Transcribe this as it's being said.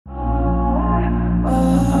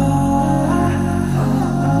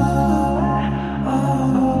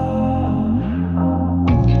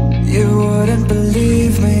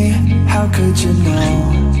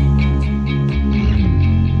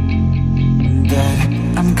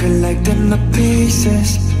collecting the pieces.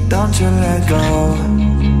 Don't you let go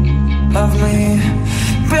of me.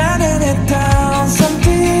 Burning it down. Some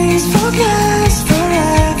things won't last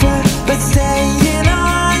forever, but staying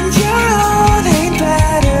on your own ain't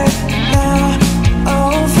better. Now,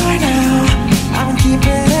 oh for now, I'm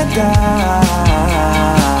keeping it down.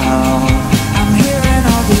 I'm hearing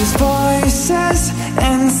all these voices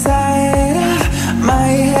inside of my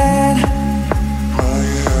head,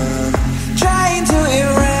 trying to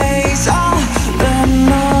erase all the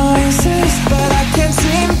noises, but I can't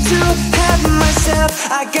seem to help myself.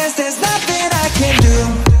 I guess there's nothing I can do.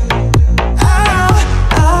 Oh,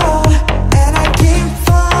 oh, and I keep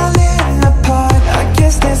falling apart. I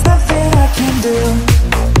guess there's nothing I can do.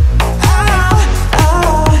 Oh,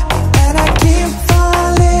 oh, and I keep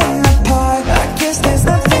falling apart. I guess there's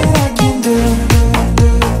nothing I can do.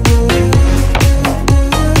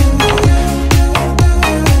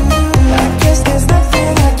 I guess there's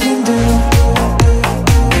nothing I can do.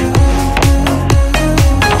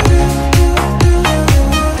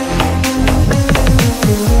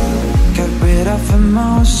 Get rid of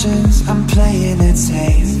emotions, I'm playing it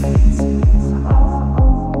safe.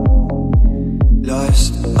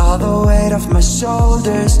 Lost all the weight off my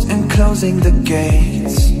shoulders and closing the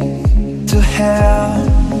gates to hell.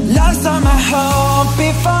 Lost all my hope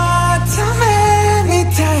before too many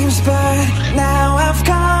times, but now I've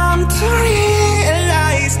come to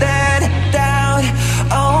realize that doubt,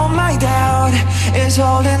 oh my doubt, is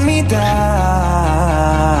holding me down.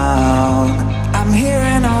 I'm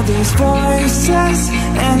hearing all these voices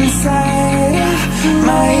inside of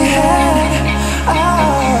my head, oh,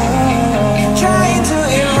 trying to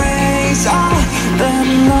erase all the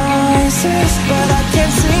noises, but I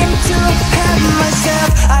can't seem to help myself.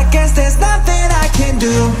 I guess there's nothing I can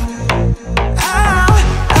do. Oh,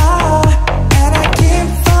 oh, and I keep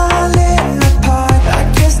falling apart. I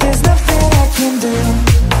guess there's nothing I can do.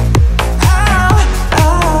 Oh,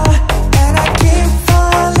 oh, and I keep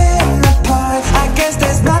falling apart. I guess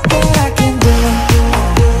there's nothing I can do.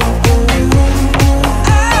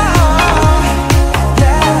 Oh,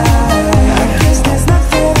 yeah, I guess there's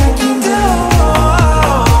nothing I can do.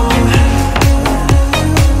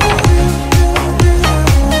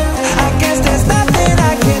 I guess there's nothing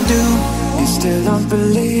I can do. You still don't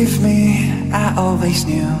believe me, I always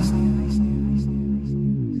knew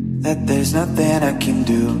that there's nothing I can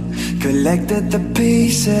do. Collected the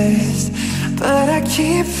pieces, but I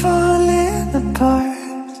keep falling apart.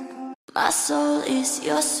 My soul is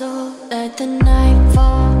your soul. Let the night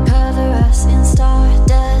fall, cover us in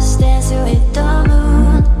stardust, dancing with the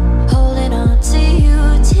moon, holding on to you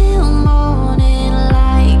till morning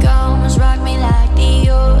light comes. Rock me like the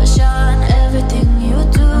ocean. Everything you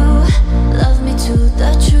do, love me to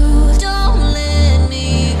the truth. Don't let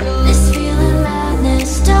me go. This feeling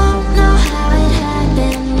madness, don't know how it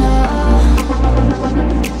happened. No,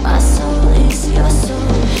 my soul is your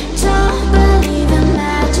soul. Don't believe in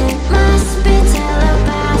magic, must be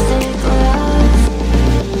telepathic love.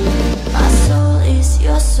 My soul is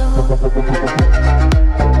your soul.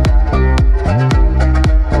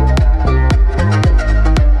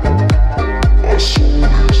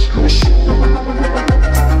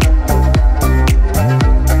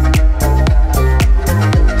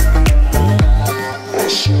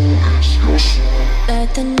 Let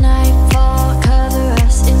the night fall, cover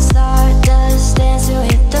us in stardust, dancing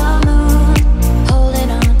with the moon, holding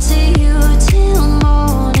on to you till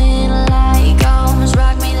morning light comes.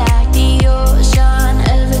 Rock me like the ocean.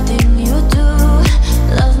 Everything you do,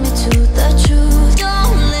 love me to the truth.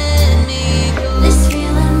 Don't let me go. This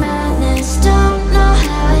feeling madness, don't know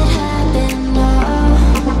how it happened. No,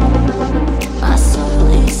 my soul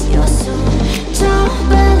is your soul. Don't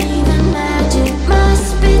believe in magic, must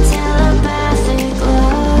be telepathic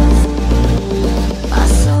love.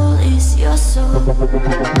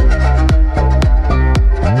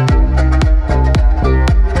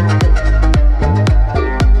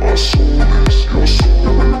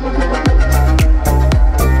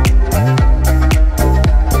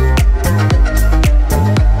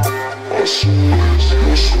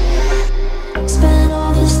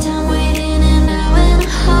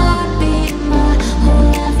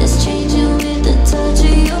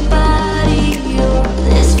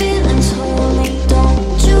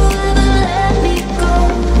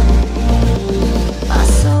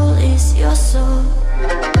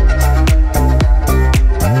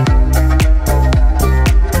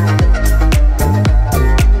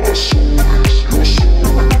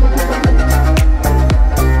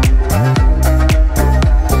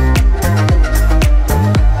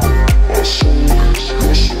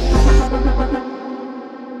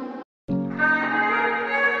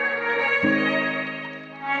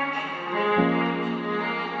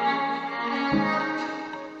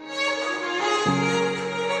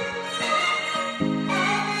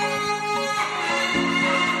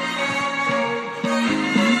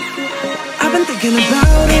 I've been thinking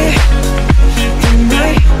about it. The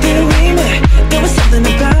night that we met, there was something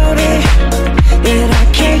about it that I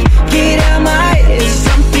can't get out my head. It's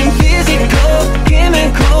something physical,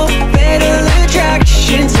 chemical, fatal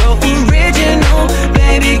attraction, so original.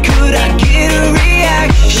 Baby, could I get a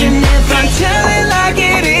reaction? If I tell it like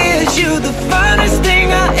it is, you the finest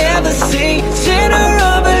thing I ever seen. Center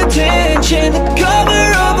of attention, the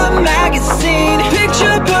cover of a magazine.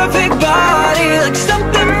 Picture perfect body, like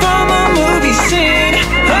something from a movie scene.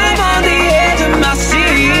 I'm on the edge of my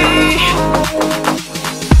seat.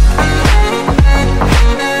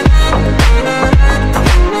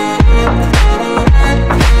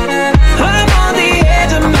 I'm on the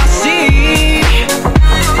edge of my seat.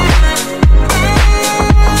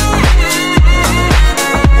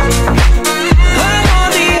 I'm on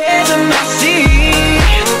the edge of my seat.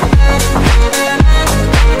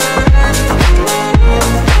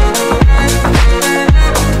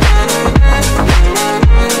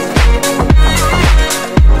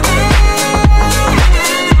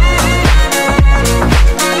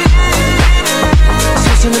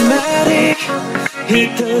 So cinematic, hit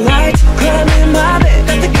the lights, climb in my bed,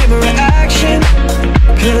 got the camera action.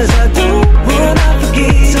 Cause I don't wanna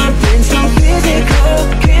forget something so physical,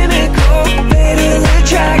 chemical, fatal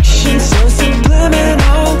attraction, so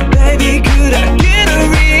subliminal. Baby, could I get a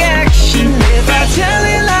reaction? If I tell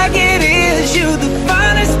it like it is, you the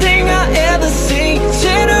finest thing I ever seen.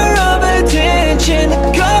 Center of attention, the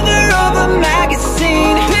cover of a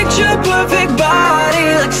magazine. Picture perfect body,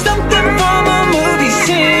 like something from a movie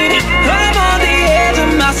scene. I'm on the edge of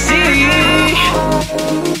my seat.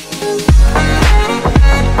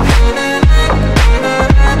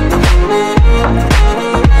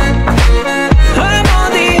 I'm on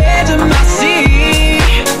the edge of my seat.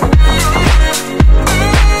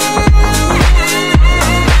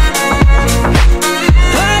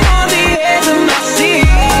 I'm on the edge of my seat.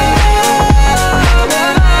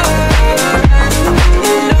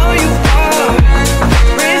 You know you are.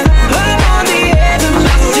 I'm on the edge of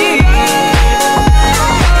my seat.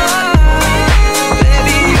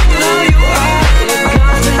 Baby, you know you are.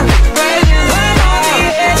 I'm on the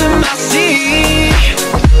edge of my seat.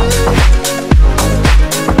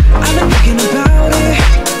 I've been thinking about it.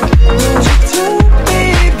 Won't you tell me,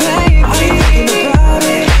 baby? Are you thinking about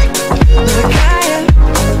it? Like I am.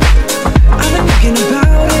 I've been thinking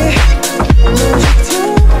about it. Won't you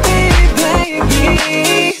tell me, baby?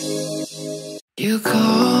 You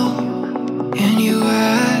call and you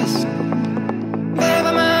ask, babe,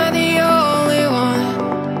 am I the only one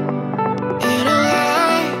in a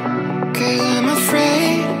lie? 'Cause I'm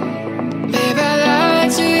afraid, babe, I lie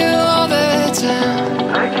to you all the time.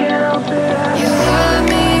 I can't help it. You love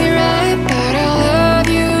me right, but I love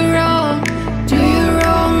you wrong. Do you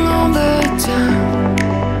wrong all the time?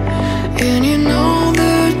 And you know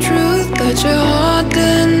the truth, but your heart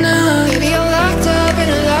denies. Baby, you're locked up in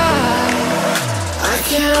a lie. I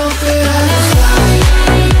can't help it. I just lie.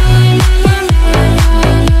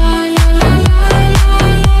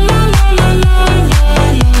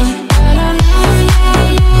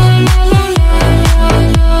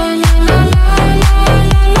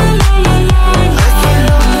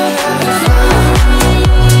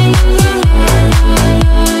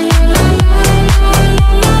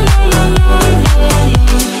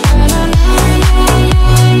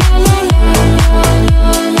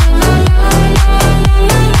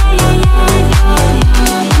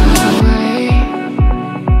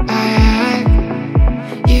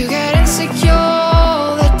 You get insecure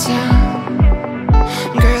all the time.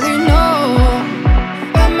 Girl, you know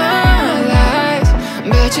about my lies,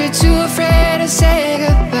 but you're too afraid to say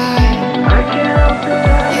goodbye. I can't help it.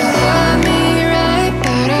 You love me right,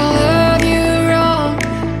 but I love you wrong.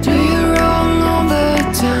 Do you wrong all the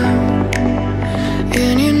time?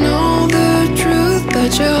 And you know the truth,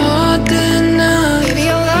 but your heart denies. Baby,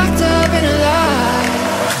 you're locked up in a lie.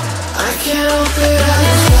 I can't help it. I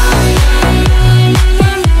just lie.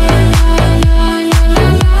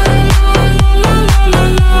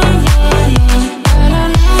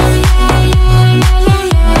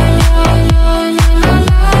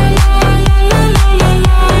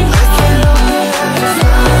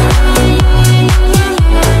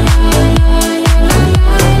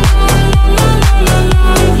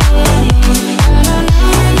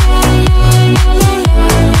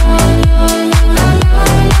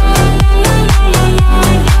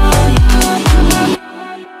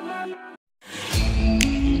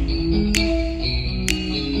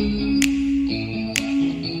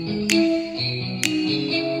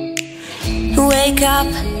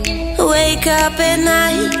 Wake up at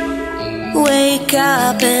night. Wake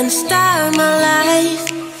up and start my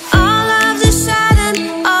life. All of the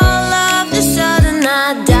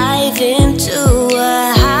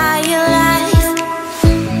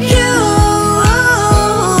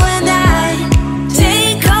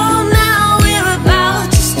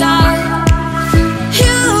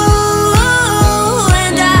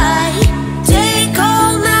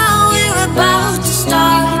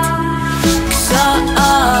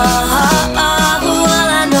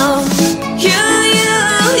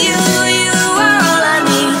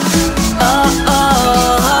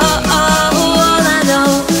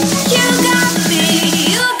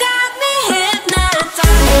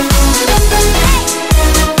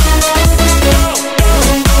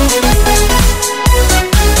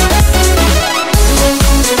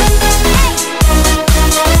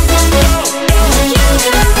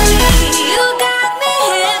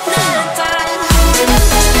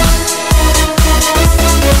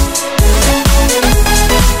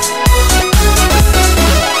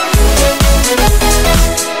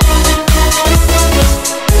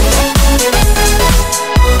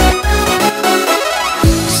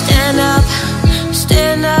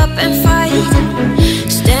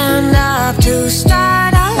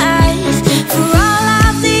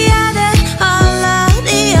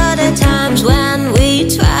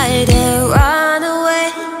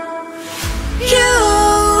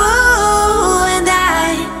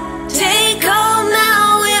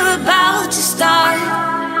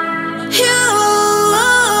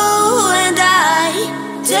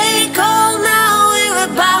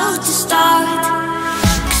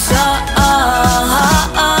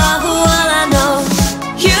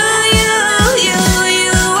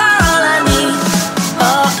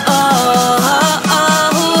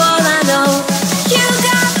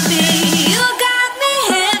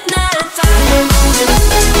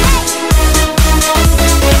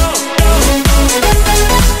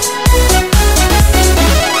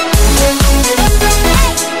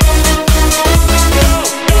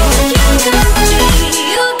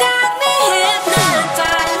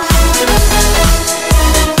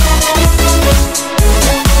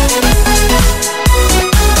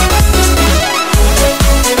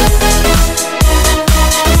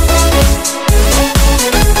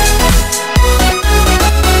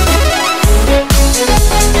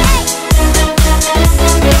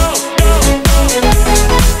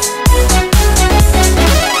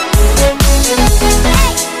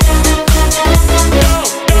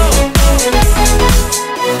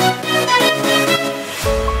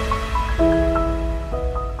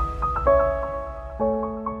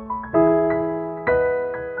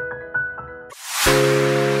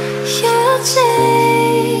You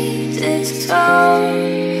take this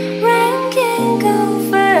tone, ringing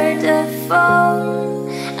over the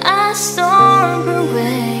phone. I storm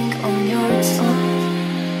awake on your tongue.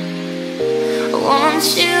 Won't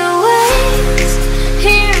you wait,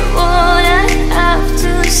 hear what I have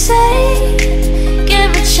to say?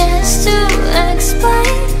 Give a chance to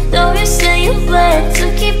explain. Though you say you bled to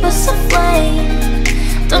keep us aflame,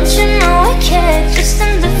 don't you know I care, just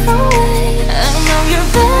in different way. I know you're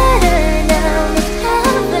better now than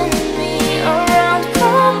having me around.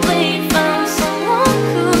 Probably found someone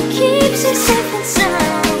who keeps you safe and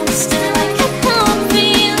sound. Still I can't help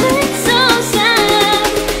feeling so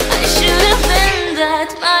sad. I should have been that,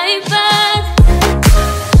 my bad.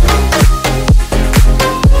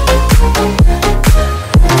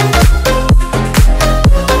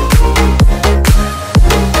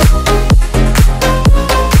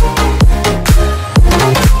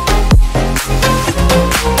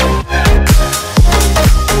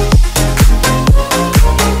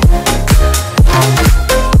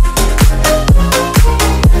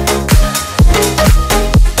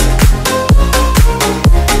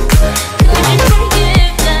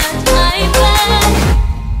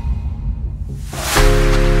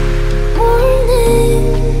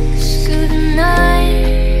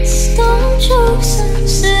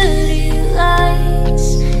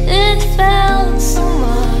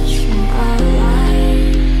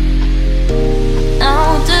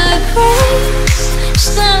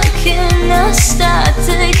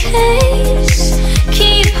 Static haze,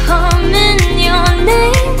 keep humming your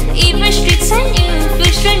name. Even streets I knew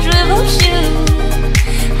feel strange without you.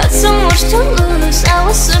 Had so much to lose, I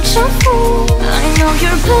was such a fool. I know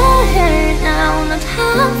you're better now, not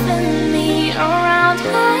having me around.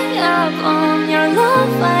 High up on your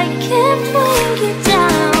love, I kept weighing you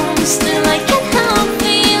down. Still I can't help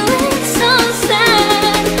feeling so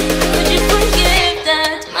sad. Could you forgive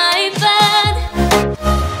that, my bad?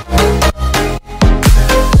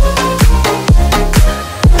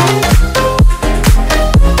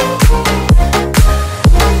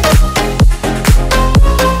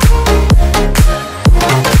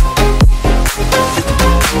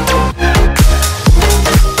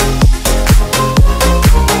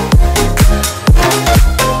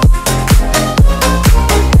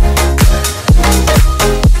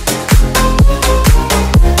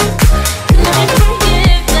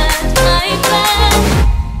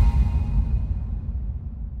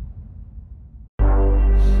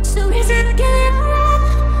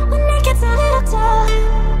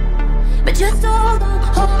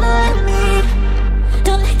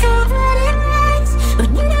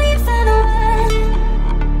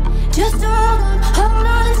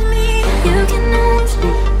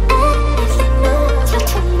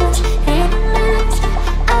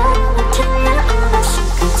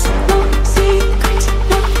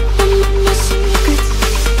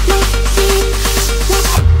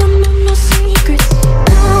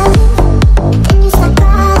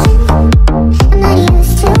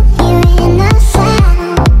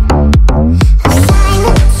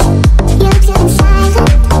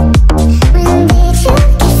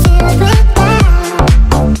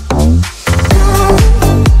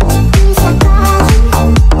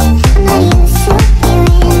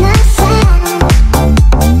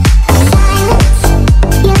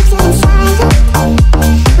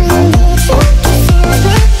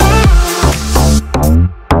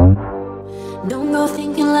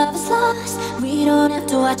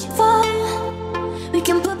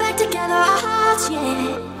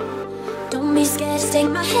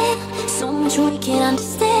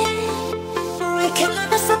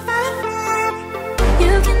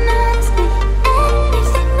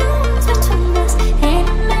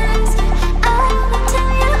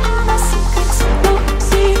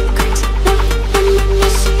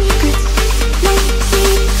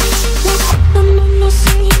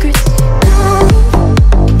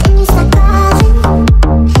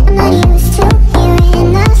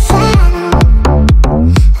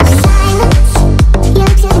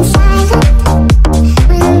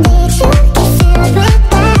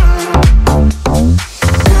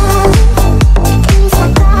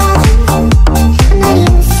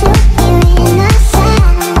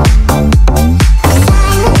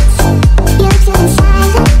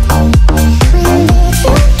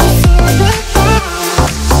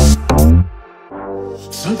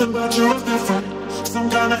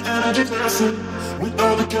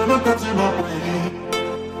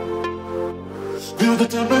 Feel the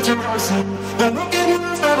temperature rising, and look at you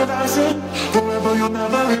paradising. Forever you'll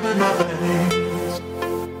never leave in my veins.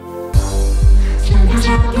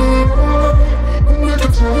 Temperature, we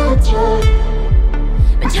can tell.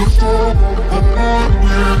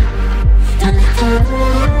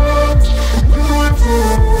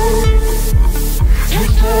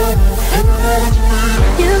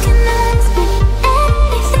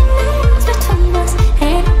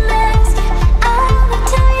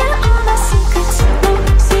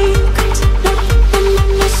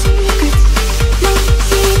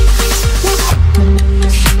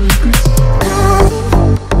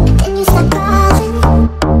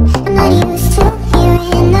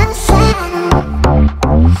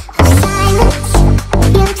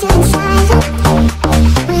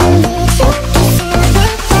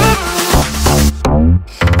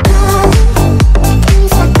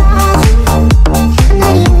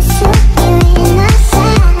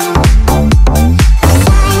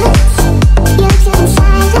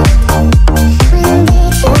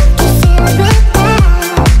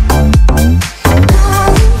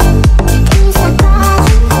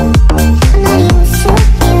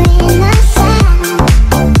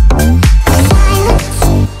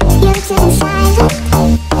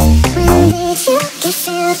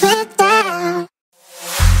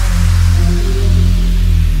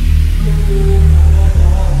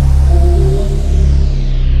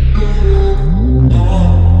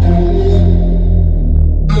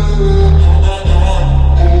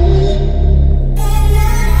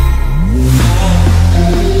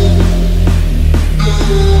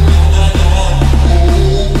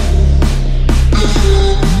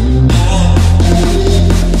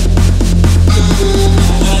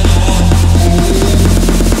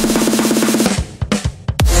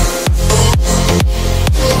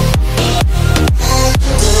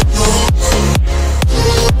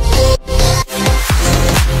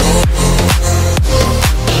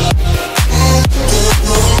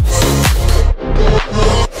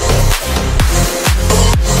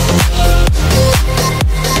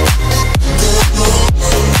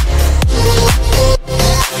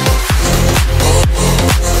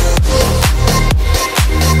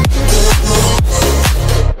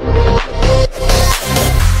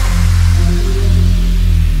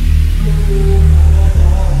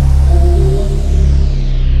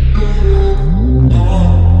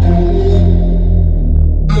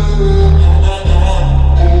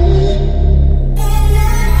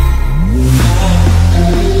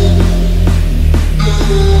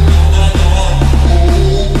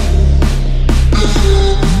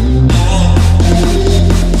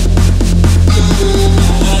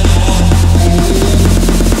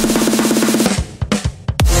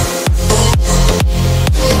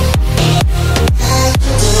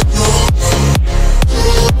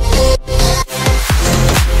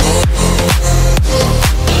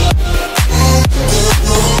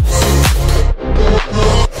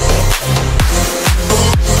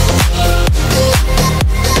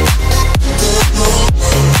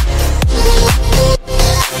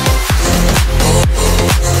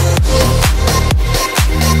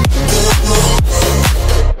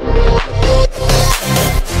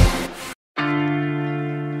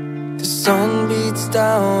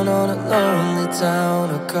 down on a lonely town,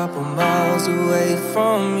 a couple miles away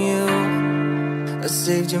from you. I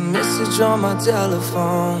saved your message on my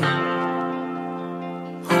telephone,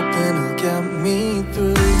 hoping it'll get me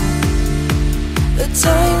through. At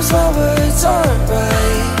times my words aren't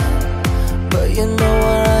right, but you know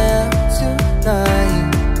where I am tonight.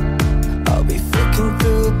 I'll be flicking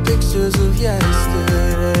through the pictures of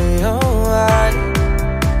yesterday, alright.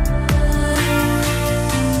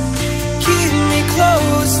 Keep me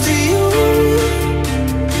close to you,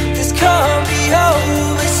 this can't be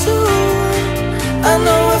over soon. I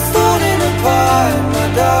know we're falling apart, my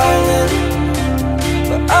darling,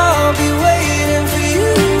 but I'll be waiting for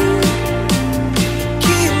you.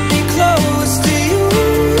 Keep me close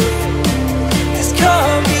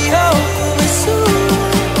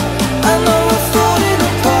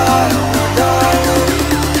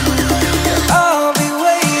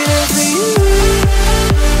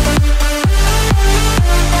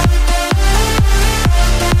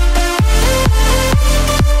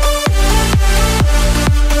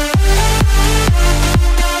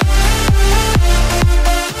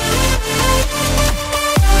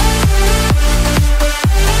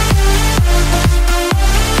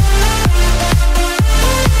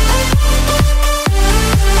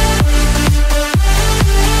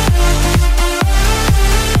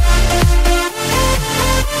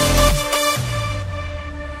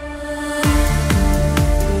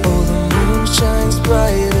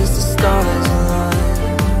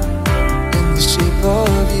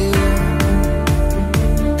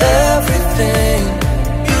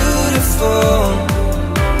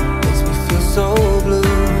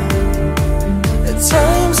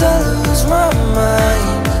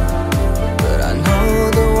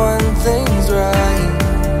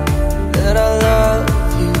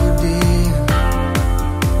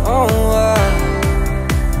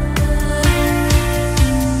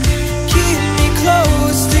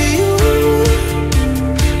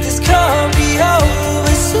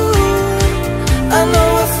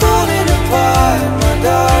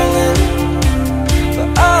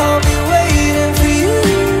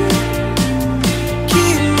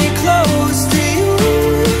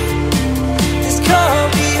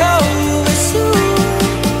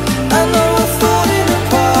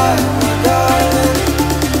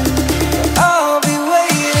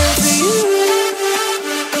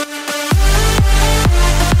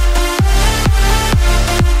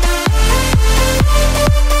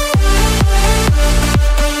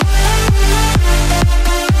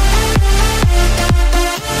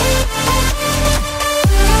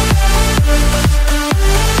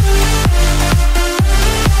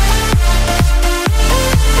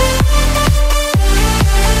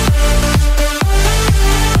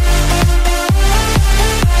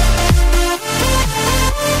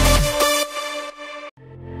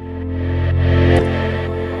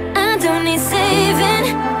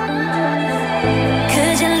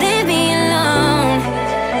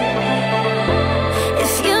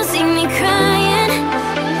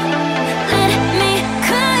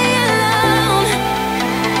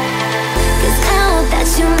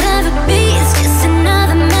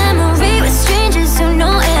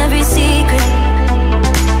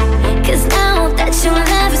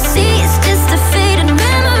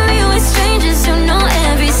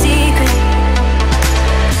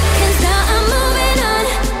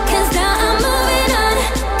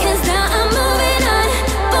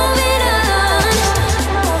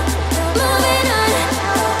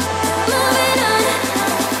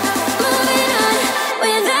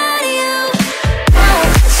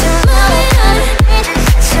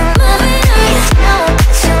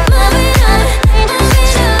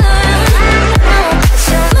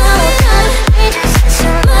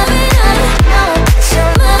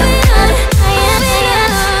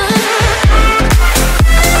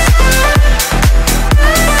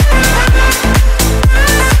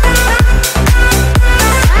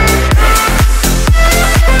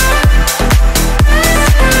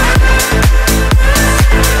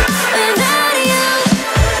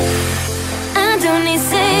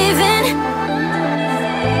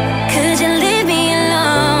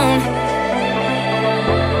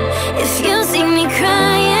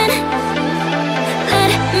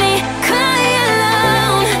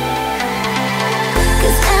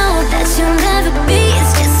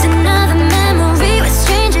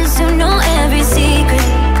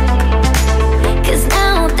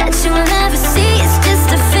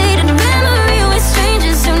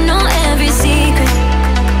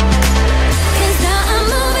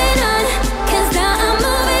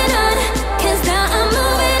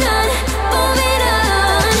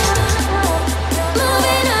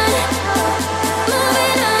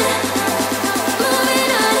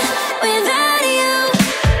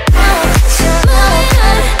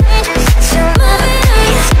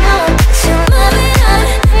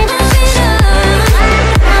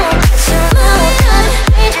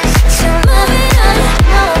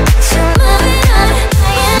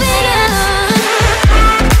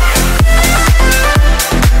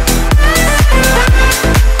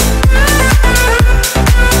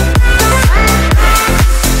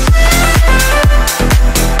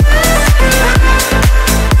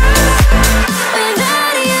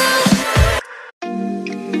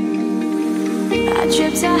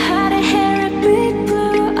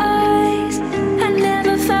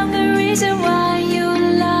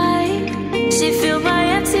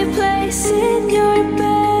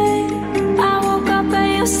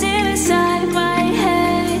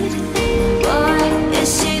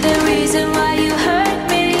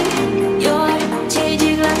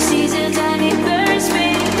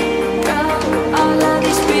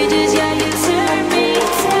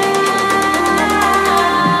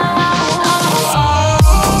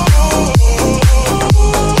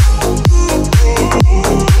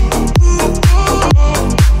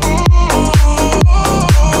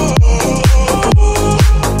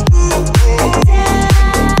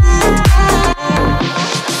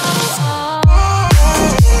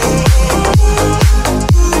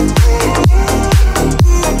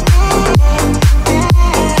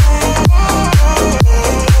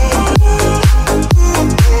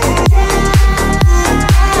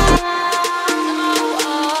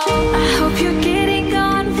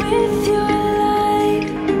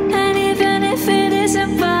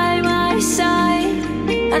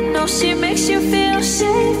she makes you feel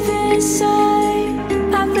safe inside.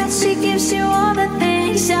 I bet she gives you all the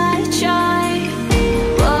things I try.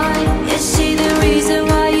 Why is she the reason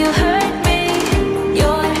why you hurt me?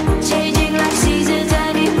 You're changing like seasons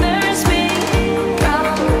and it burns me.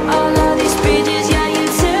 From all of these bridges, yeah, you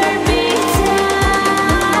turn me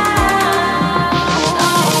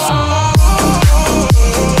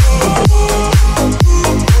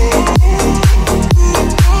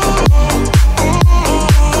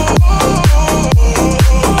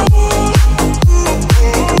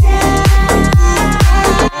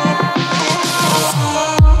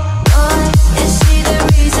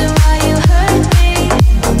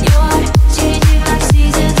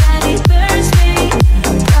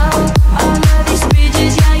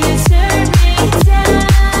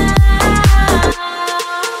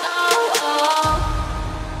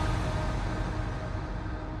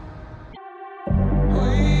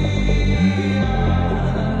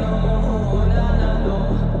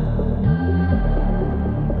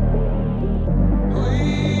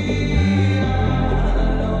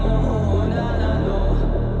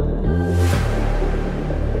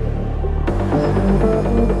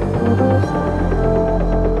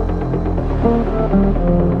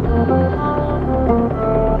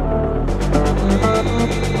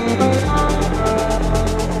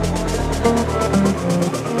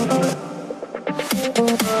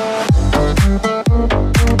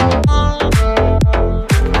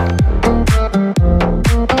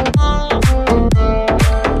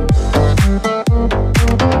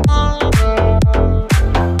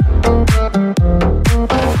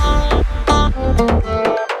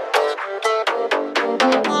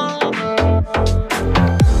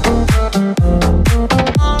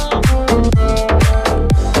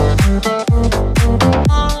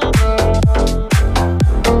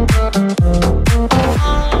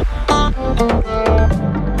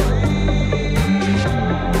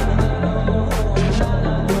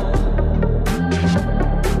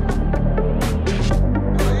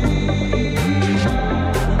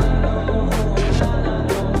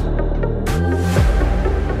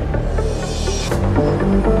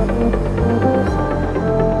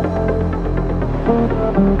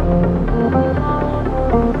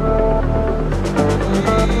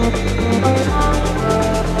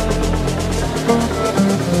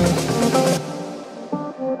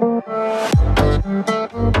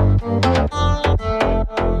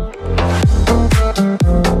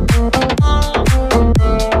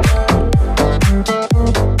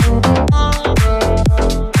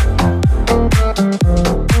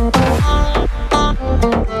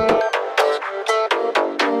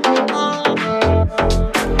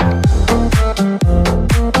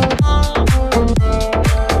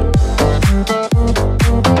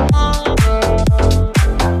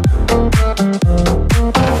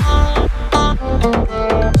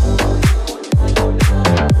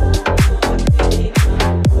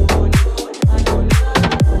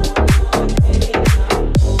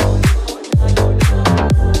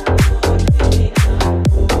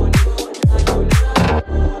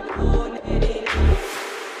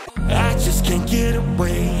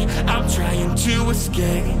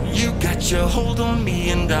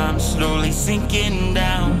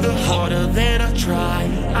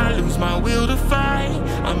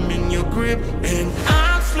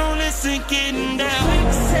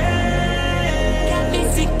quicksand.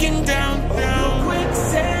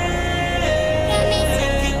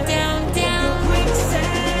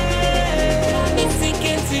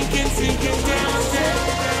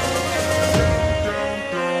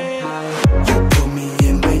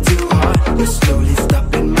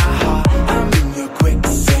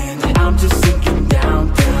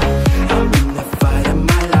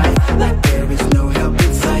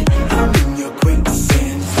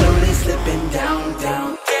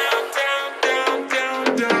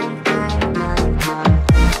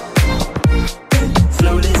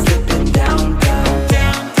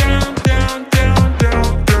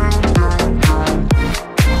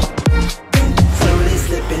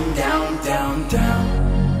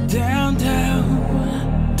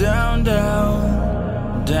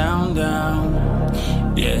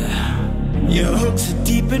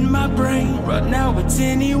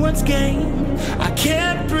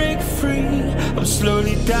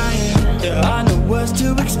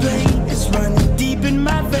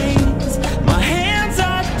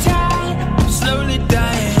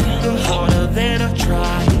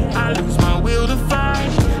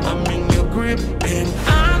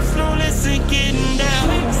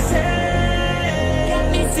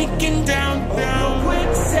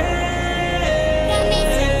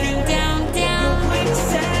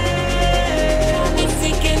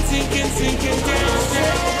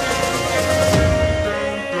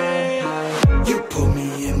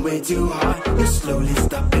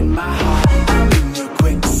 my heart, I'm in your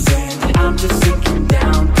quicksand. I'm just sinking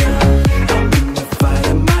down, down. I'm in the fight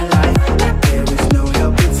of my life, like there is no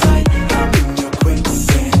help in sight. I'm in your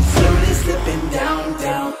quicksand, slowly slipping down,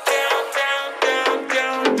 down, down, down, down,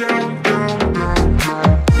 down, down,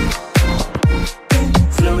 down.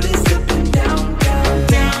 Slowly slipping down, down,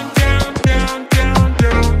 down, down, down, down,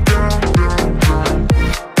 down, down, down.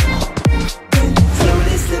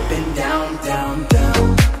 Slowly slipping down, down, down,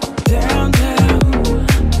 down, down,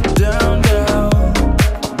 down, down,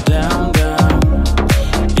 down, down,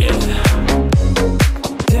 yeah.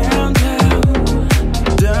 Down, down,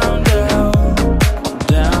 down, down,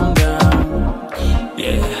 down, down,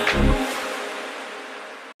 yeah.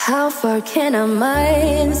 How far can our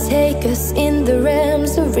minds take us in the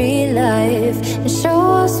realms of real life and show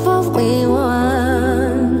us what we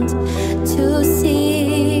want to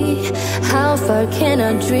see? How far can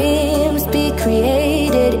our dreams be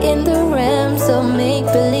created in the realms of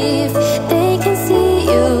make-believe? They can see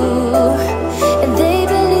you and they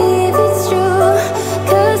believe it's true.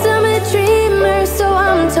 'Cause I'm a dreamer, so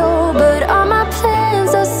I'm told, but all my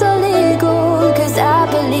plans are so legal. 'Cause I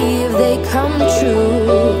believe they come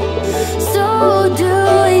true. So do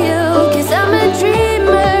you, 'cause I'm a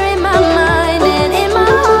dreamer in my mind, and in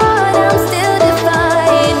my heart I'm still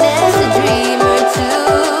defined as a dreamer too.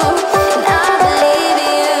 And I believe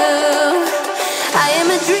you, I am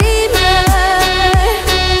a dreamer.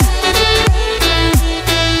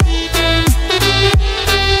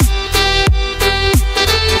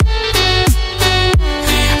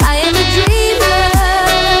 I am a dreamer.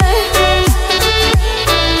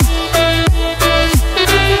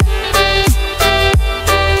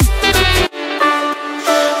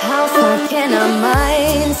 How far can our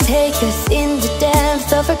minds take us in the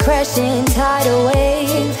depths of a crashing tidal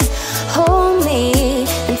wave? Hold me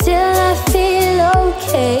until I feel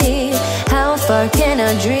okay. How far can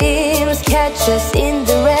our dreams catch us in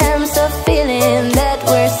the realms of feeling that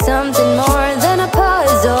we're something more than a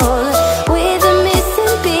puzzle with a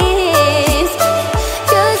missing piece?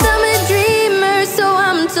 'Cause I'm a dreamer, so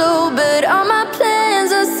I'm told, but all my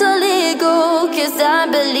plans are so legal. 'Cause I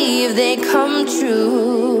believe they come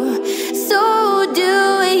true. So do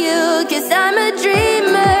you, 'cause I'm a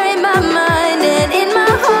dreamer in my mind, and in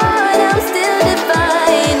my heart I'm still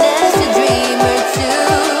defined as a dreamer too.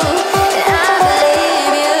 And I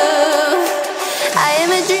believe you, I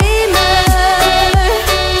am a dreamer.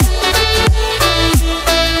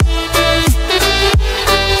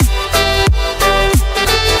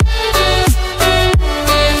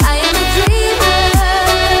 I am a dreamer.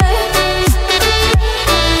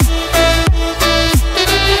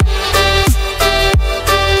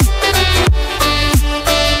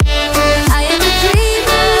 I am a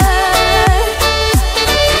dreamer.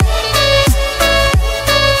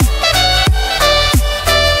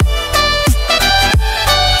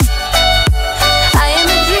 I am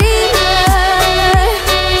a dreamer.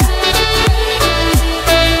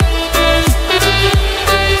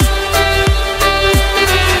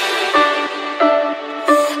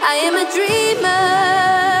 I am a dreamer.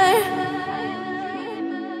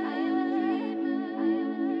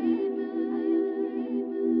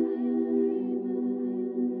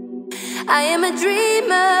 I am a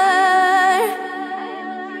dreamer.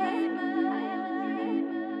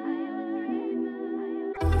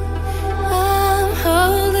 I'm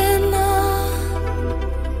holding on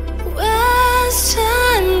as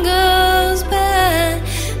time goes by.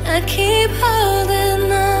 I keep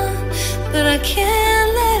holding on, but I can't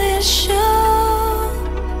let it show.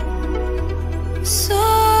 So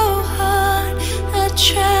hard, I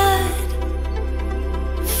tried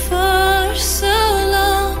for so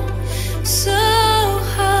long, so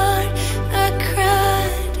hard,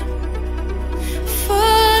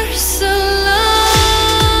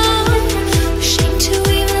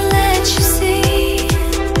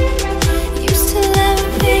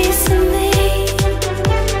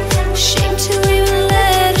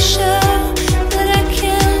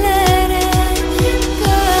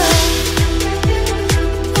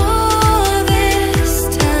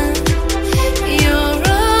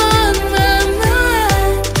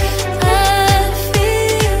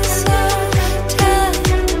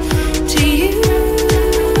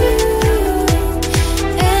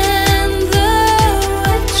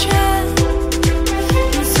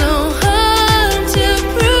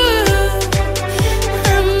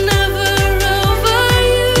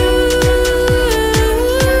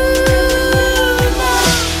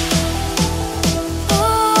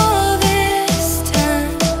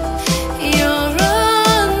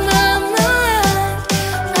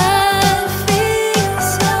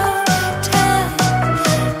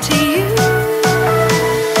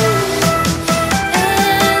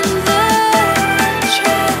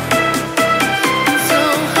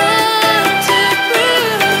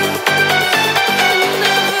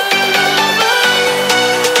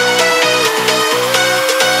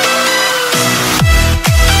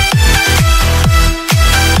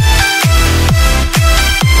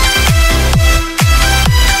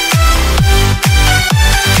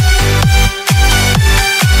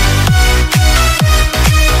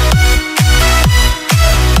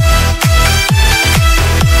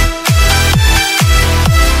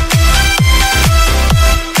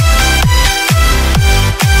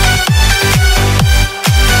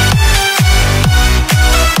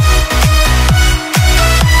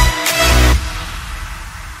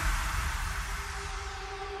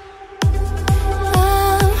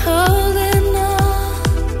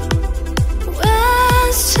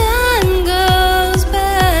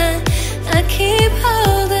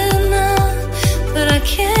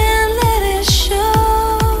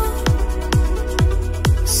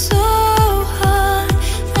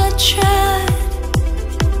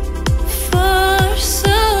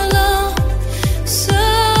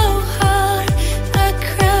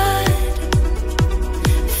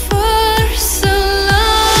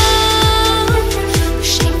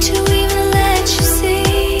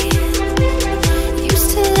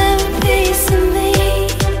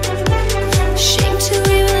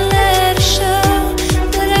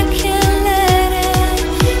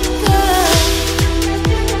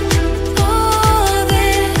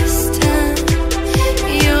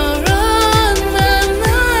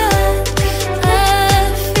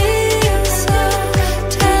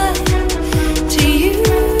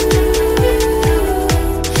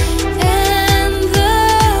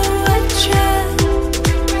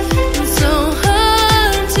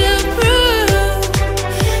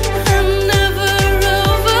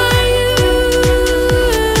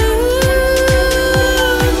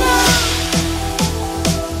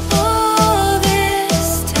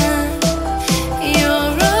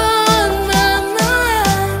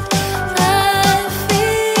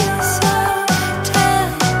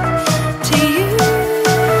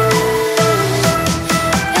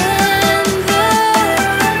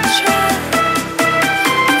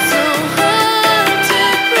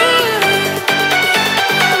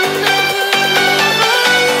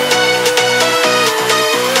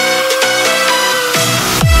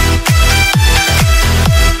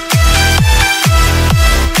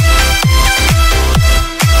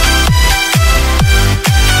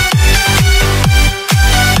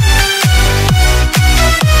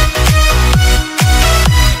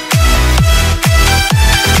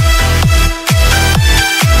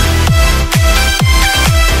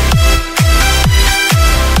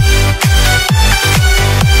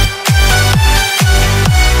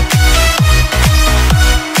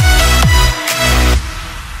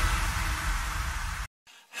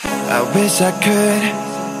 wish I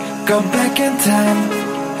could go back in time,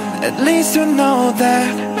 at least to know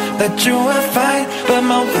that you were fine. But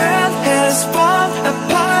my world has fallen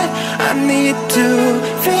apart. I need to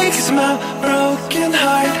fix my broken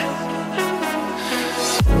heart.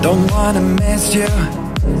 Don't wanna miss you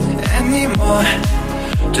anymore,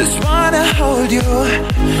 just wanna hold you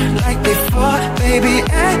like before. Baby,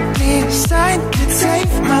 any sign could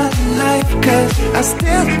save my life, cause I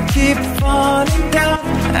still keep falling down.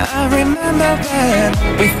 I remember when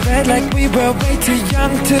we felt like we were way too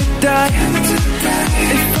young to die.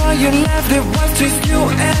 Before you left, it was just you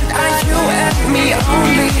and I, you and me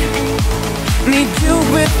only. Need you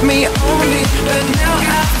with me only, but now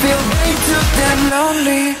I feel way too damn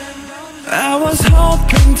lonely. I was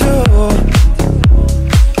hoping to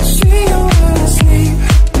see you when I sleep,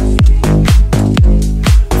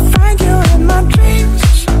 find you in my dreams,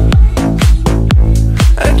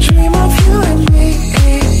 a dream of you and me.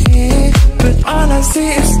 But all I see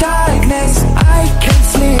is darkness, I can't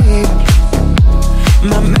sleep.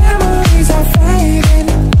 My memories are fading,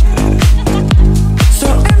 so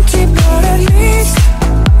empty, but at least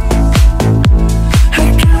I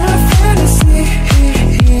got my fantasy.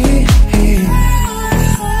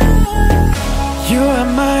 You are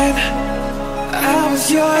mine, I was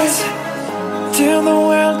yours, till the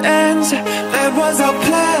world ends. That was our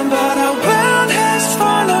plan, but our world has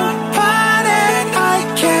fallen apart, and I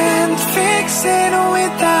can't fix it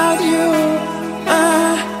without you.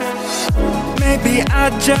 Maybe I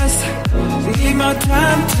just need more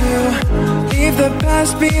time to leave the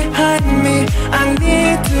past behind me. I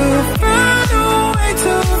need to find a way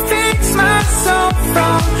to fix myself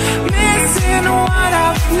from missing what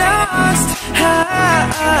I've lost.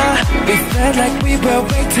 We felt like we were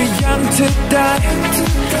way too young to die.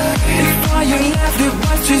 Before you left, it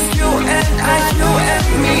was just you and I, you and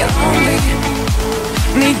me only.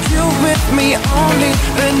 Need you with me only,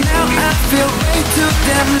 but now I feel way too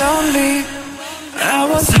damn lonely. I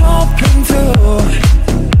was hoping to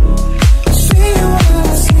see you when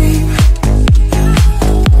I sleep,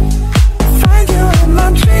 find you in my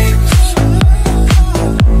dreams,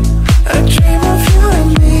 a dream of you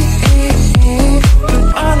and me. But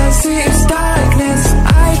all I see is darkness,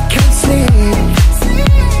 I can't sleep.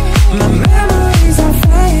 My memories are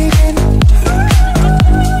fading,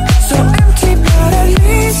 so empty, but at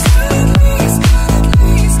least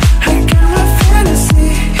I got my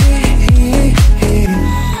fantasy.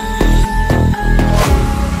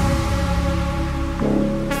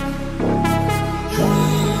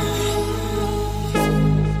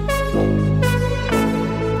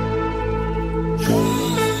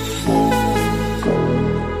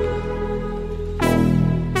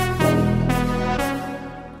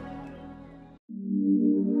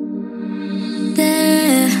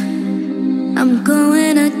 I'm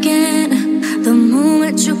going again. The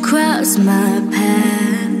moment you cross my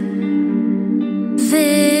path,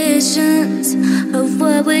 visions of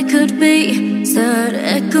what we could be start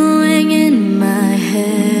echoing in my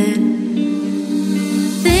head.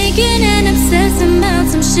 Thinking and obsessing about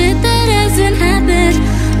some shit that hasn't happened.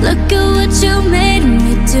 Look at what you made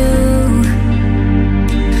me do.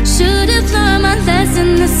 Should've learned my lesson.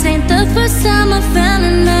 This ain't the first time I fell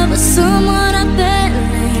in love with someone I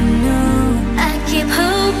barely knew. I keep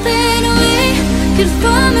hoping we could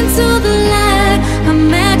fall into the light.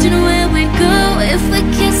 Imagine where we go if we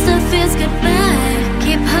kissed our fears goodbye.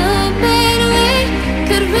 Keep hoping we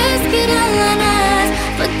could risk it all on us.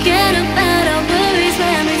 Forget about our worries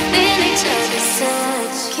when we feel each other's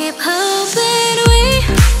touch. Keep hoping we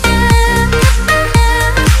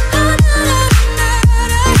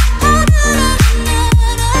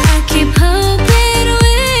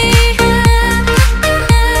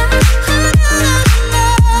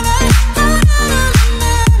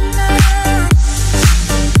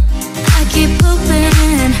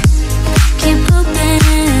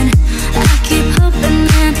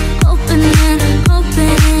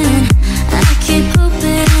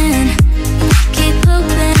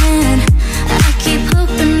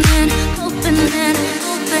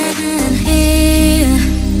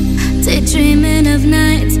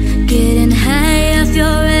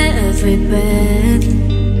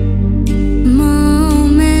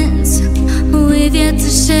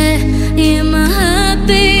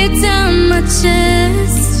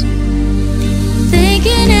chest.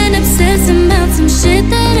 Thinking and obsessing about some shit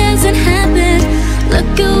that hasn't happened.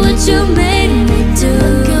 Look at what you made me do.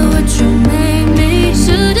 Look at what you made me.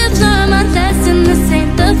 Should've learned my lesson. This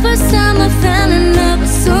ain't the first time I fell in love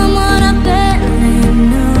with someone I barely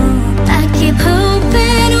knew. I keep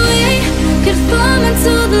hoping we could fall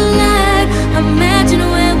into the light. Imagine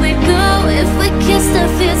where we go if we kissed our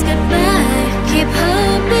fears goodbye.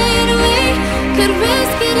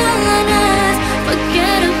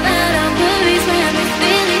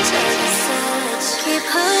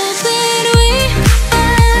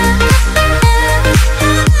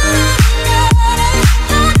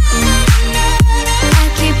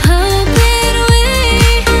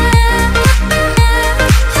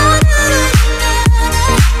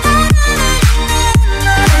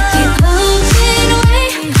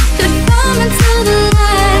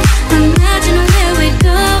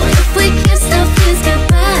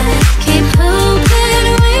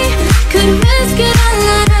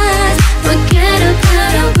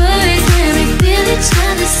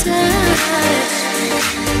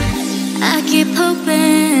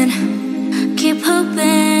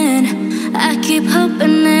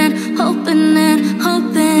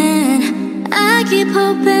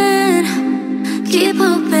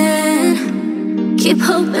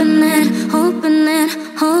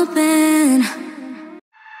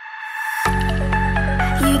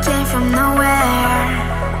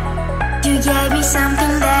 gave me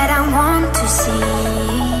something that I want to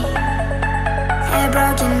see. A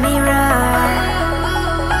broken mirror,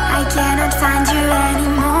 I cannot find you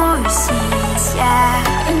anymore, you see,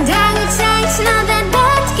 yeah. And I would say it's not that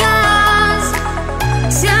bad, cause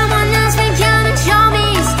someone else may come and show me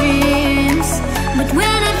his dreams. But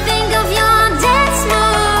when I think of your dance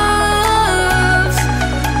moves,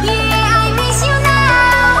 yeah, I miss you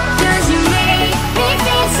now. Cause you make me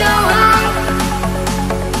feel so high.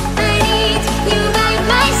 I need you by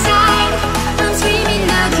my side. I'm screaming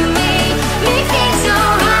out, you make me feel so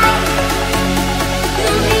high.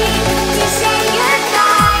 No need to say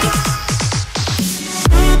goodbye.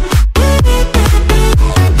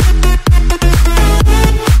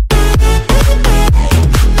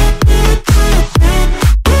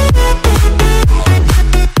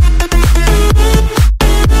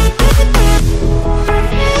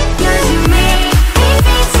 Cause you make me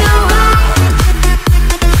feel so high.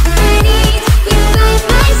 I need you by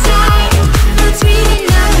my side. I'm screaming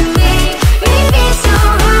out, you make me feel so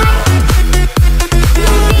high.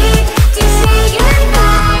 No need to say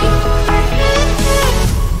goodbye.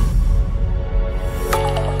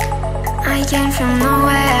 I came from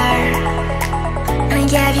nowhere. I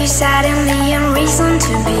gave you suddenly a reason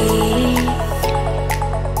to be.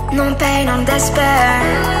 No pain, no despair.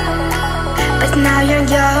 But now you're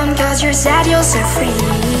gone, cause you're sad, you're so free.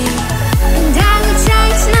 And I would say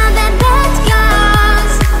it's not that bad,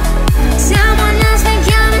 cause someone else may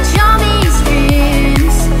come and show me his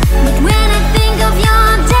dreams. But when I think of your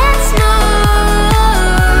dance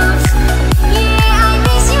moves, yeah, I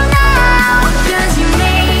miss you now. Cause you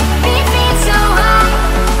make me feel so high.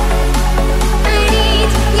 I need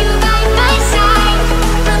you by my side.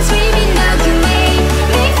 I'm screaming out, you make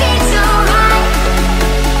me feel so high.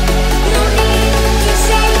 No need to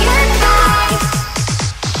say goodbye.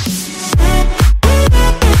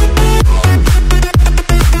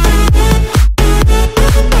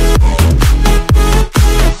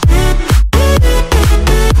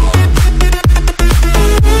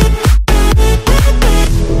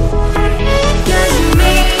 Cause you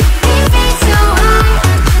make me feel so high.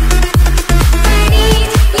 I need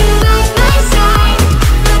you by my side.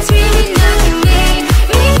 I'm screaming out, you make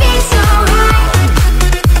me feel so high.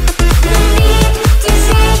 No need to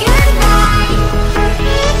say goodbye.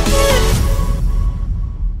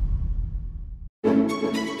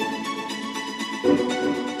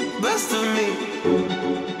 Best of me.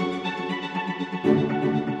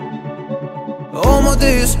 All my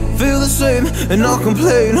days feel the same, and I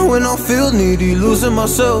complain when I feel needy, losing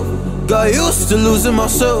myself. Got used to losing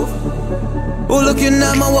myself. Oh, looking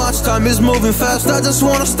at my watch, time is moving fast. I just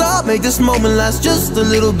wanna stop, make this moment last just a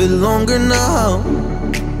little bit longer now.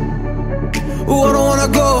 Oh, I don't wanna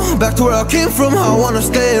go back to where I came from. I wanna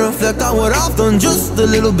stay and reflect on what I've done just a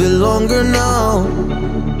little bit longer now.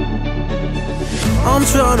 I'm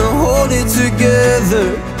trying to hold it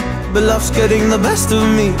together, but love's getting the best of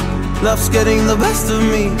me. Love's getting the best of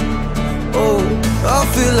me. Oh, I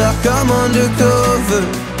feel like I'm undercover.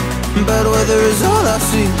 Bad weather is all I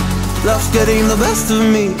see. Love's getting the best of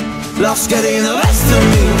me. Love's getting the best of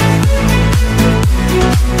me.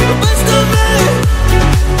 The best of me.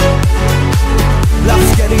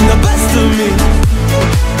 Love's getting the best of me.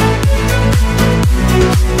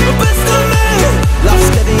 The best of me.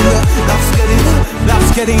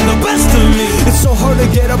 Love's getting the best of me. It's so hard to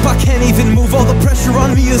get up, I can't even move. All the pressure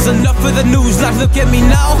on me is enough for the news. Like, look at me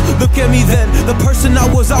now, look at me then. The person I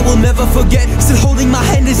was, I will never forget. Still holding my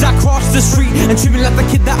hand as I cross the street, and treating like the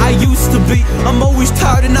kid that I used to be. I'm always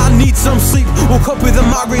tired and I need some sleep. Woke up with a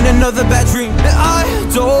migraine, another bad dream. And I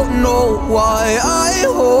don't know why I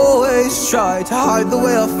always try to hide the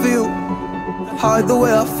way I feel. Hide the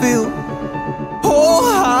way I feel. All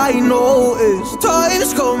I know is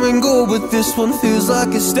times come and go, but this one feels like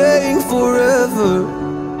it's staying forever.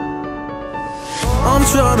 I'm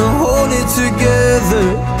trying to hold it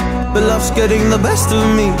together, but love's getting the best of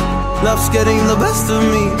me. Love's getting the best of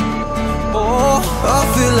me. Oh, I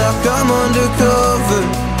feel like I'm undercover.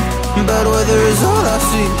 Bad weather is all I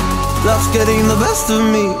see. Love's getting the best of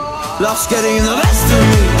me. Love's getting the best of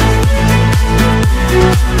me.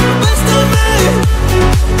 The best of me.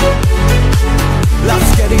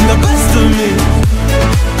 Love's getting the best of me.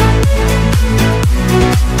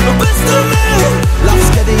 The best of me.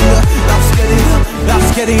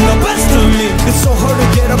 Love's getting the best of me. It's so hard to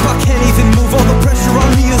get up, I can't even move. All the pressure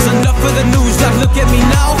on me is enough for the news. Like, look at me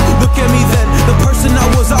now, look at me then. The person I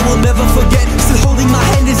was, I will never forget. Still holding my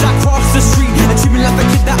hand as I cross the street, and treat me like the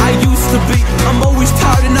kid that I used to be. I'm always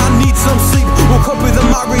tired and I need some sleep. Woke up with a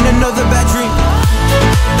migraine,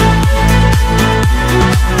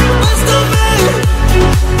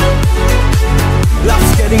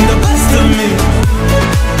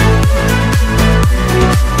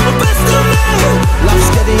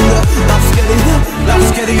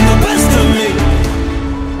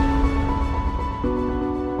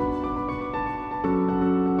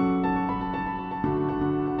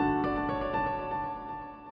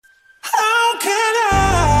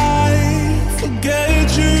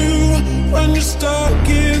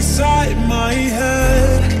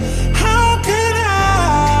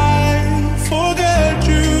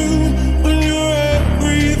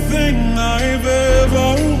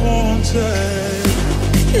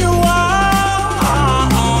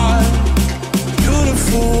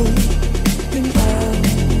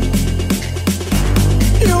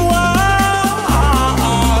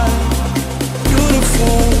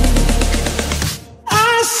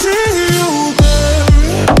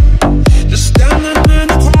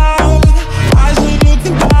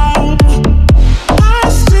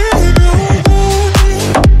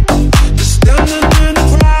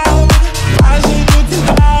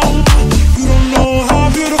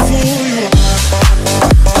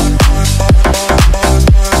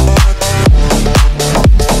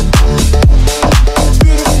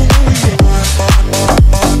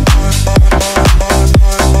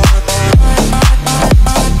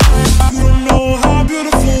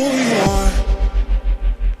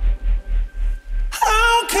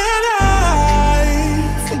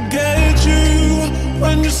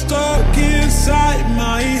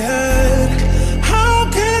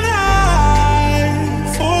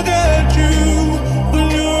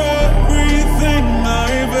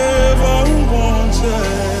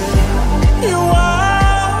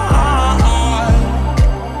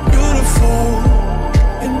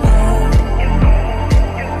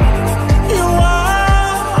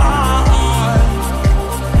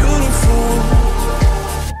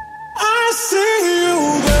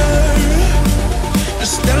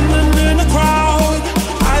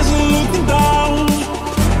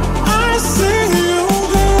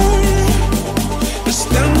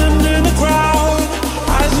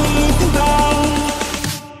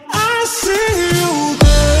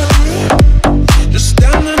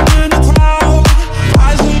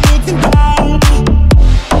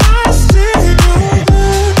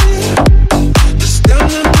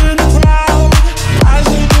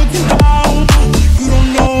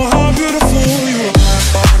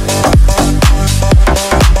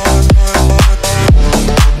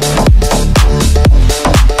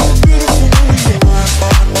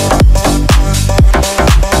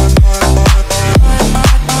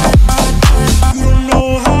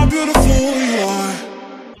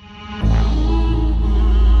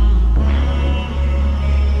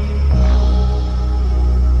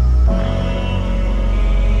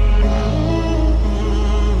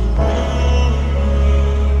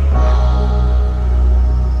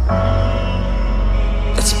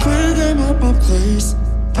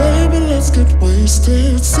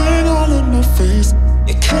 wasted. Sing all in my face,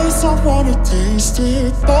 in case I wanna taste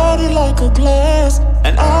it. Body like a glass,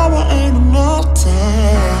 an hour ain't enough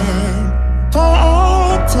time for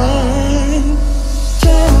our time.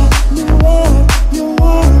 Tell me what you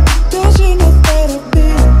want, 'cause you know that I've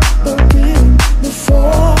been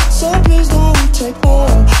before. So please don't take all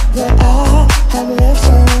that I have left,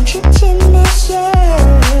 so won't you to myself.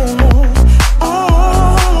 I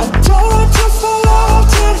don't want to fall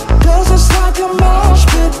off it, 'cause it's like a mosh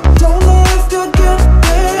pit. Don't know if you'll get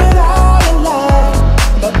it out alive,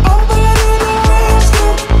 but I'm ready to risk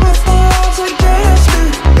it with my odds against me.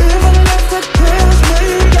 Even if it kills me,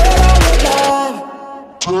 get out alive.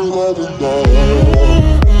 Get out alive.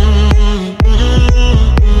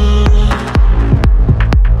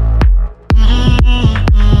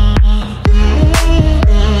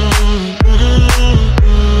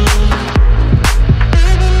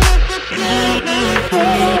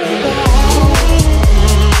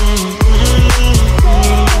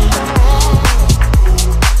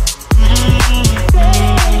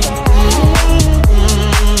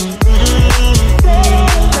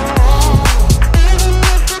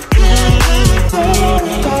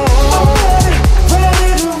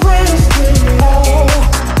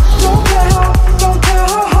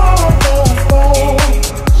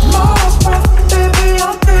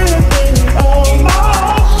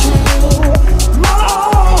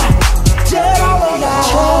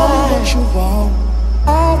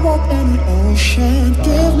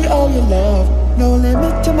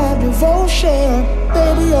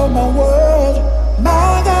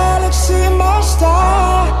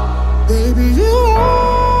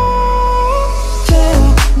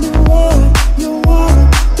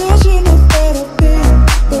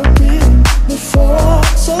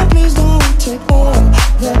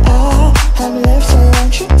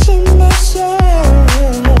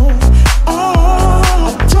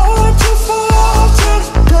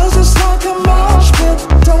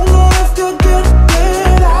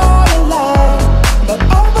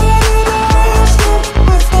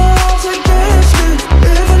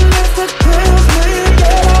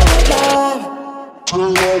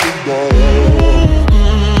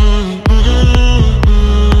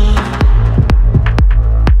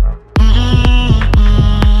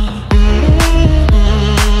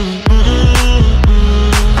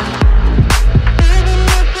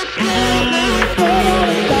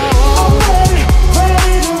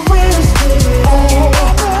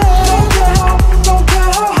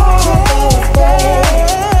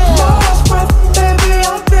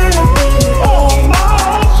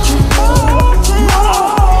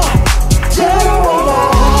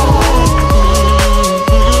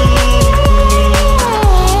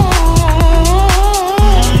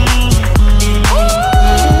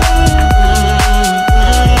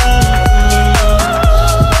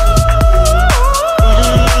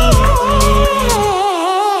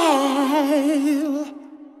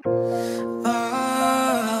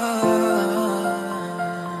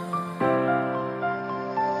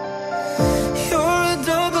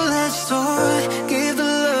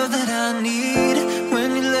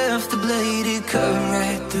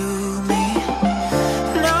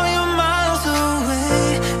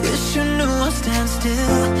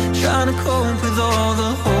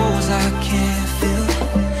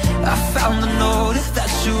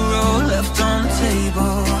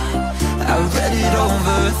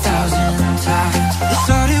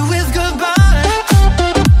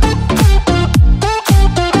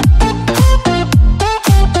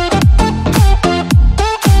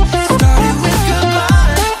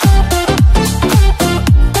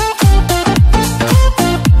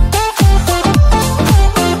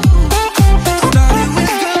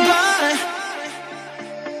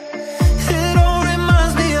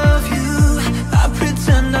 I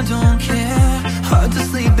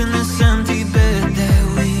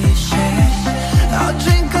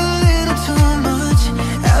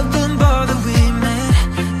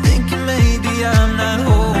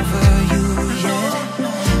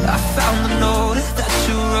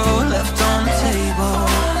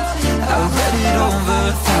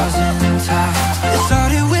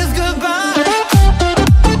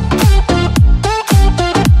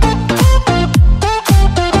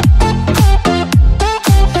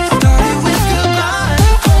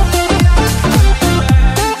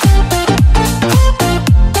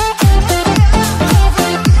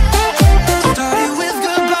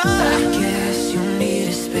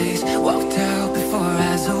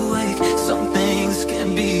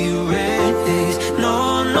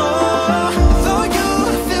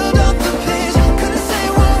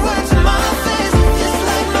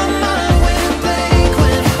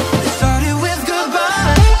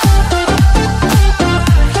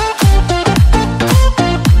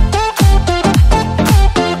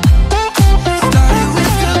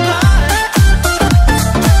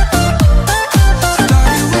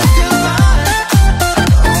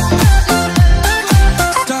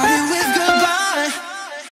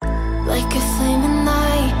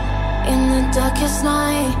darkest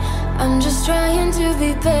night, I'm just trying to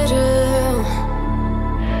be better.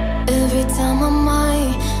 Every time I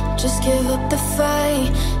might just give up the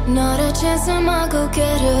fight, not a chance I'm a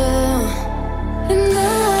go-getter. And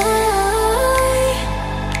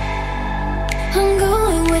I'm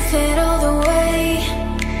going with it all the way.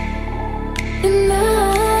 And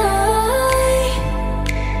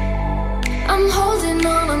I'm holding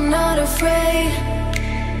on, I'm not afraid.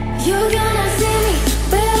 You're gonna see me,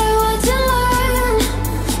 better what you learn.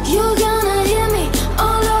 You're gonna hear me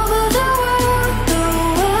all over the world. The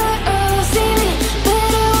world, see me,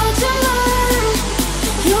 better what you learn.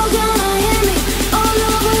 You're gonna hear me all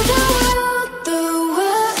over the world. The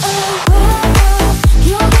world,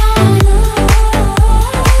 you're gonna know.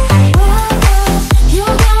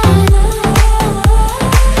 You're gonna know.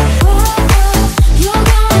 You're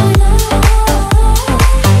gonna know.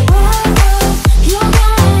 You're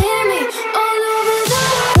gonna hear me all over the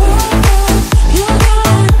world. You're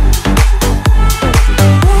gonna.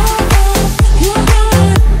 You're gonna.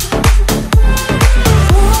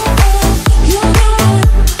 You're gonna.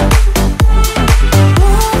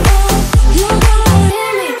 You're gonna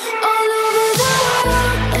hear me all over the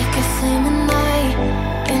world. Like a flame at night,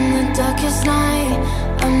 in the darkest night,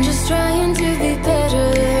 I'm just trying to be better.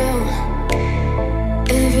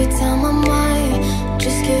 Every time I might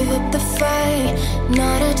just give up the fight,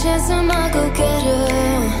 not a chance I'm a go-getter.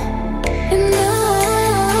 And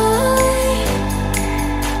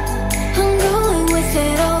I'm going with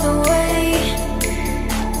it all the way.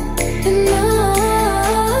 And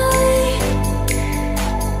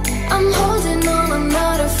I'm holding on, I'm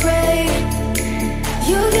not afraid.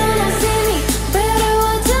 You're gonna see me, better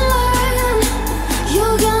what to learn.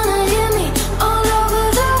 You're gonna hear me all over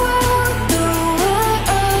the world. The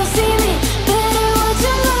world, see me, better what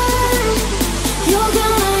you learn. You're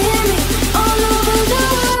gonna hear me all over the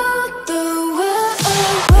world. The world.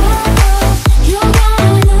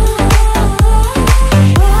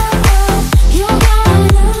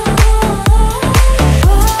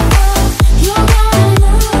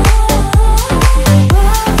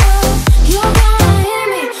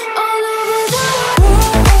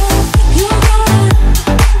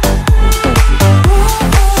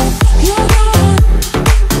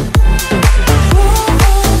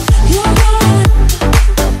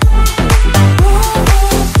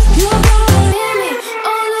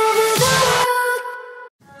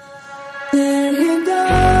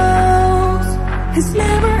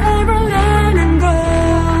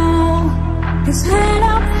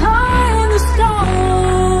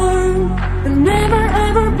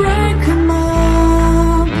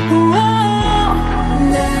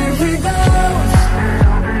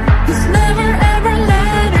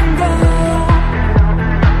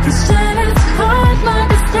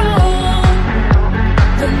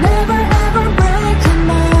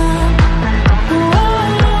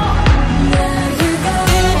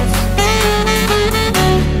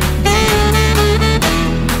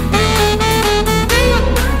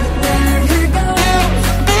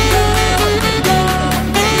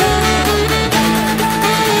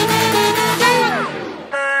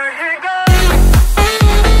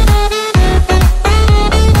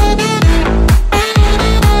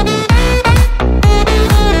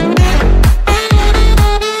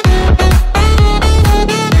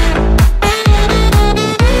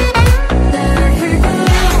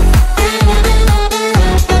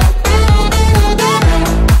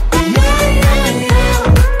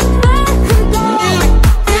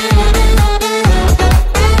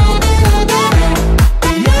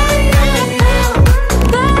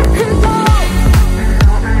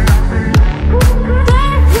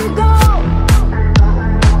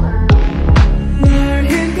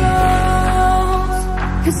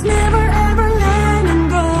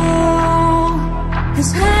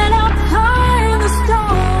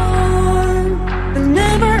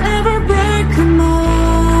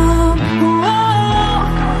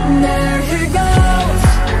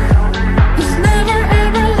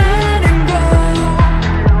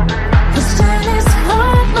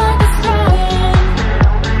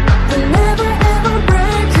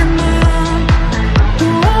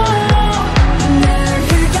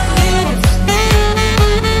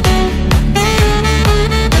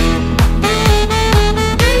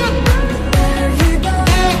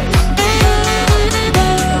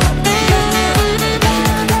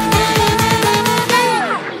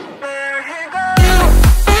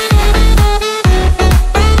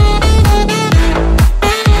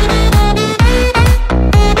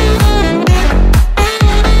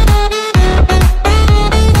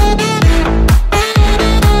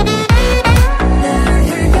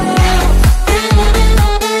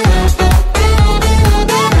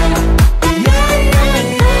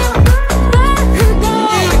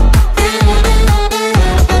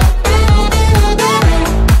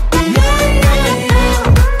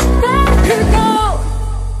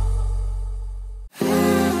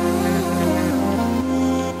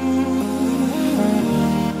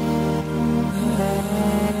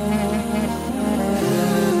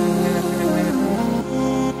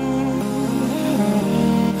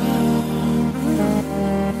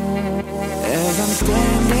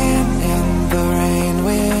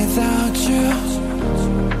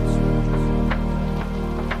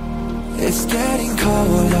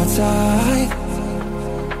 inside.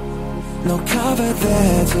 No cover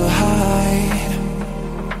there to hide.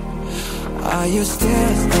 Are you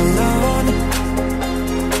still alone?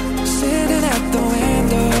 Sitting at the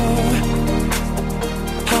window,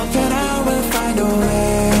 hoping I will find a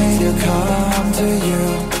way to come to you,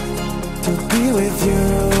 to be with you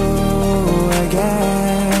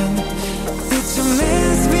again. Did you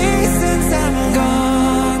miss me since I'm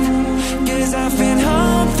gone? 'Cause I've been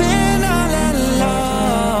hoping all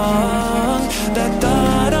along. The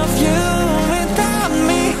thought of you without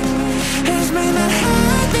me has made my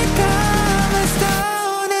heart become a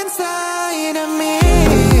stone inside of me.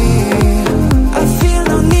 I feel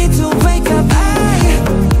no need to wake up, I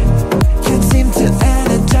can't seem to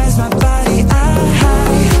energize my body. I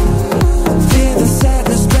feel the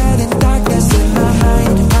sadness spreading darkness in my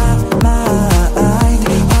mind, my mind.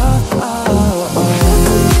 Oh, oh, oh.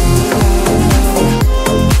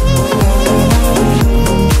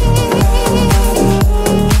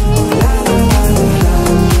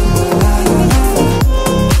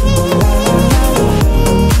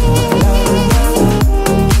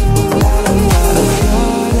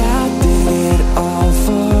 I did it all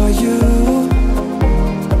for you.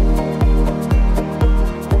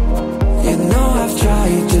 You know I've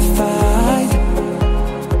tried to fight.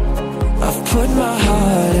 I've put my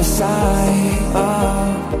heart aside. Oh.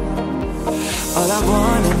 All I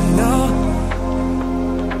wanna know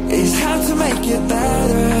is how to make it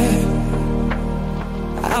better.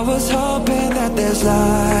 I was hoping that this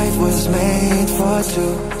life was made for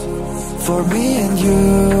two, for me and you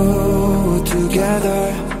together.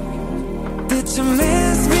 Did you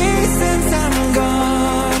miss me